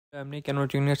Family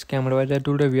cannot ignore scam advisor.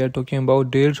 Today we are talking about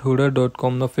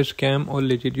Dealzhouder.com. The fish scam or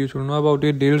legit. You should know about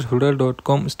it.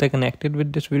 Dealzhouder.com. Stay connected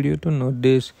with this video to know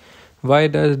this. Why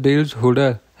does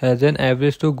Dealzhouder has an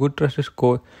average to good trust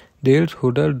score?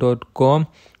 Dealzhouder.com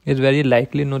is very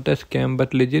likely not a scam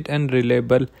but legit and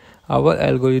reliable. Our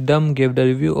algorithm gave the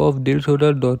review of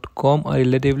Dealzhouder.com a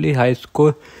relatively high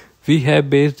score. We have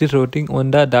based this rating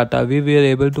on the data we were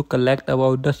able to collect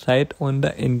about the site on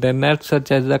the internet,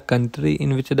 such as the country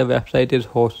in which the website is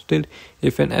hosted,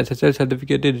 if an SSL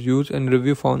certificate is used, and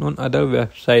review found on other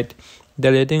websites.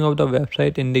 The rating of the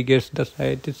website indicates the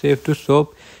site is safe to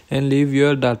shop and leave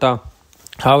your data.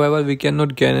 However, we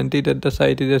cannot guarantee that the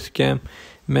site is a scam.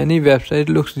 Many websites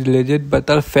look legit but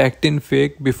are fact in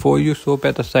fake. Before you shop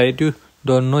at a site, you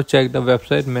do not check the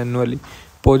website manually.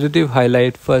 Positive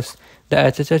highlight: first, the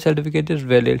SSL certificate is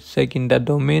valid. Second, the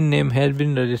domain name has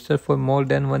been registered for more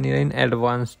than 1 year in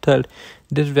advance. Third,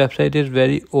 this website is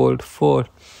very old. Fourth,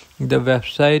 the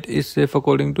website is safe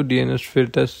according to DNS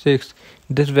filters. Sixth,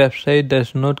 this website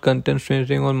does not contain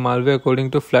string or malware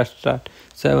according to Flashstart.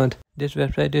 Seventh, this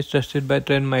website is trusted by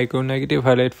Trend Micro. Negative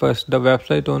highlight: first, the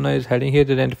website owner is hiding his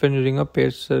identified using a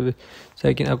paid service.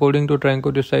 Second, according to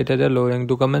Tranco, this site has a low rank.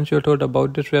 To comment your thought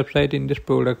about this website in this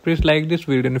product, please like this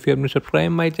video, and if you haven't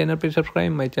subscribed my channel, please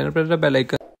subscribe my channel, press the bell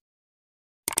icon.